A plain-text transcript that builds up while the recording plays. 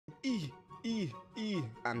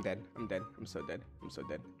I'm dead. I'm dead. I'm so dead. I'm so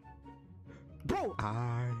dead. Bro!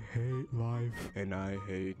 I hate life and I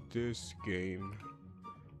hate this game.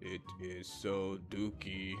 It is so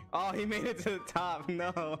dookie. Oh, he made it to the top.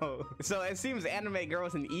 No. So it seems anime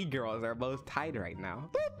girls and e-girls are both tied right now.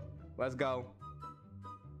 Boop. Let's go.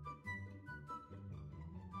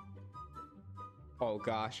 Oh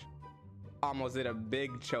gosh. Almost did a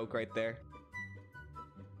big choke right there.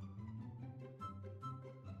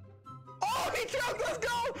 Oh, he choked. Let's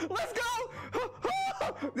go. Let's go.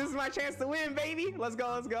 This is my chance to win, baby. Let's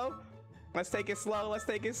go. Let's go. Let's take it slow. Let's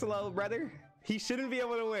take it slow, brother. He shouldn't be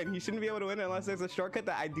able to win. He shouldn't be able to win unless there's a shortcut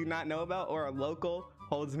that I do not know about or a local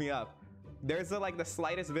holds me up. There's like the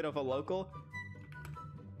slightest bit of a local.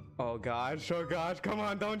 Oh gosh, oh gosh, come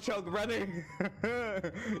on, don't choke, brother.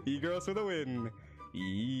 E-girls for the win.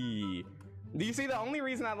 E. Do you see, the only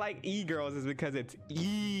reason I like e-girls is because it's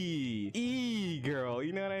E-girl,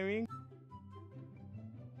 you know what I mean?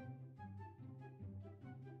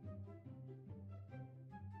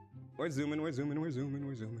 We're zooming, we're zooming, we're zooming,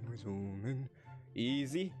 we're zooming, we're zooming.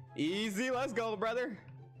 Easy, easy, let's go, brother.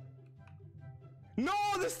 No,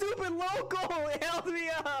 the stupid local, it held me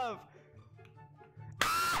up.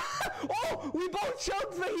 Ah! Oh, we both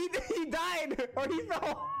choked, but he died, or he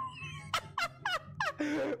fell.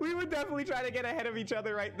 We would definitely try to get ahead of each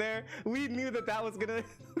other right there. We knew that was gonna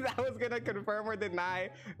confirm or deny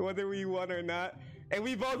whether we won or not. And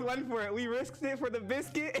we both went for it. We risked it for the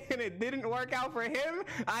biscuit and it didn't work out for him.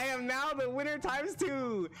 I am now the winner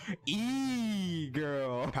 ×2.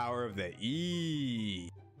 E-girl. Power of the E.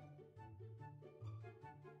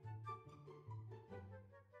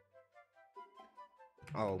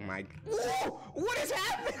 Oh my. Whoa! What is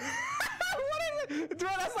happening? What is it? Bro,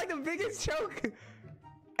 that's like the biggest choke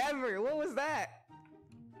ever. What was that?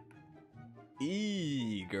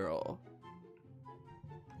 E-girl.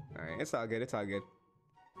 Alright, it's all good. It's all good.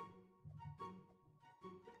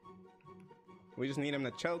 We just need him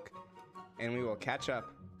to choke, and we will catch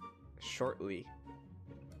up shortly.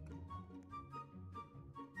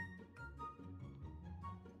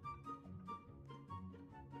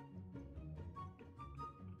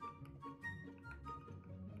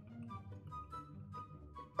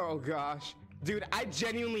 Oh gosh. Dude, I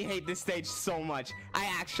genuinely hate this stage so much. I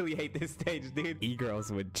actually hate this stage, dude.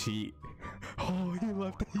 E-girls would cheat. Oh, he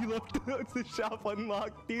left the shop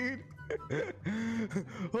unlocked, dude.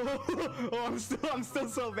 Oh, I'm still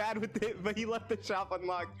so bad with it, but he left the shop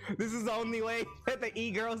unlocked. This is the only way that the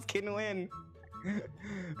e-girls can win.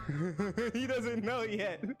 He doesn't know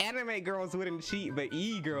yet. Anime girls wouldn't cheat, but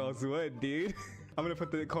e-girls would, dude. I'm gonna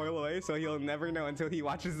put the coil away so he'll never know until he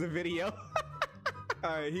watches the video.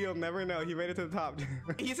 Alright, he'll never know. He made it to the top.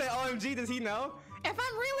 He said, OMG, does he know? If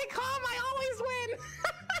I'm really calm, I always win.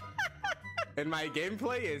 And my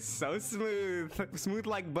gameplay is so smooth. Smooth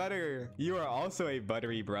like butter. You are also a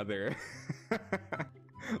buttery brother.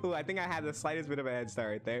 Ooh, I think I had the slightest bit of a head start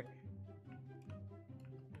right there.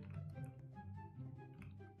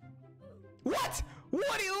 What?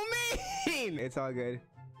 What do you mean? It's all good.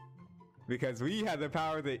 Because we have the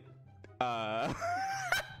power of the...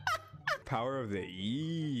 power of the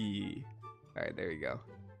E. Alright, there we go.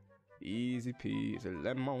 Easy peasy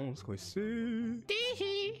lemon squeezy.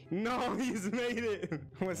 No, he's made it.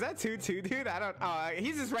 Was that 2-2, dude? I don't.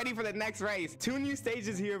 He's just ready for the next race. 2 new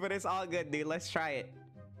stages here, but it's all good, dude. Let's try it.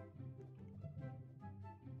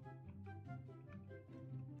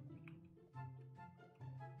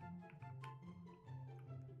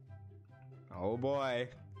 Oh boy.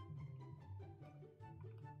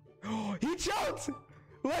 Oh, he choked.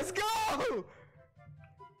 Let's go.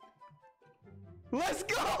 Let's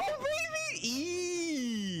go, baby!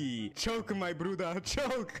 Eee! Choke, my bruda,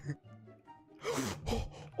 choke!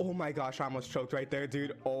 Oh my gosh, I almost choked right there,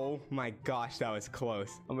 dude. Oh my gosh, that was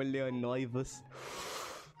close. I'm a little nervous.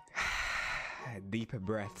 Deep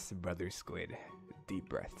breaths, brother squid. Deep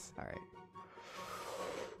breaths. All right.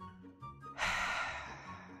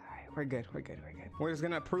 We're good, we're good, we're good. We're just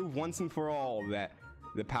gonna prove once and for all that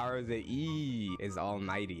the power of the E is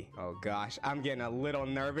almighty. Oh gosh, I'm getting a little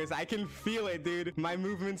nervous. I can feel it, dude. My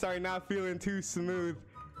movements are not feeling too smooth.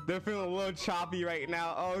 They're feeling a little choppy right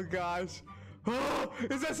now. Oh gosh. Oh,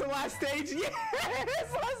 is this the last stage?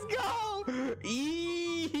 Yes, let's go.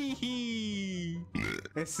 E.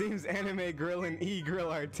 It seems anime girl and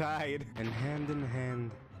e-girl are tied. And hand in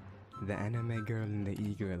hand, the anime girl and the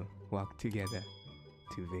e-girl walk together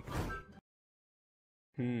to victory.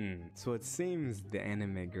 So it seems the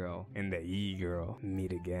anime girl and the E girl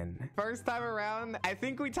meet again. First time around, I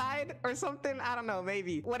think we tied or something. I don't know,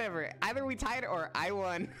 maybe. Whatever. Either we tied or I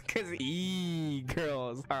won because E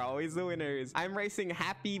girls are always the winners. I'm racing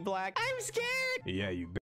Happy Black. I'm scared. Yeah, you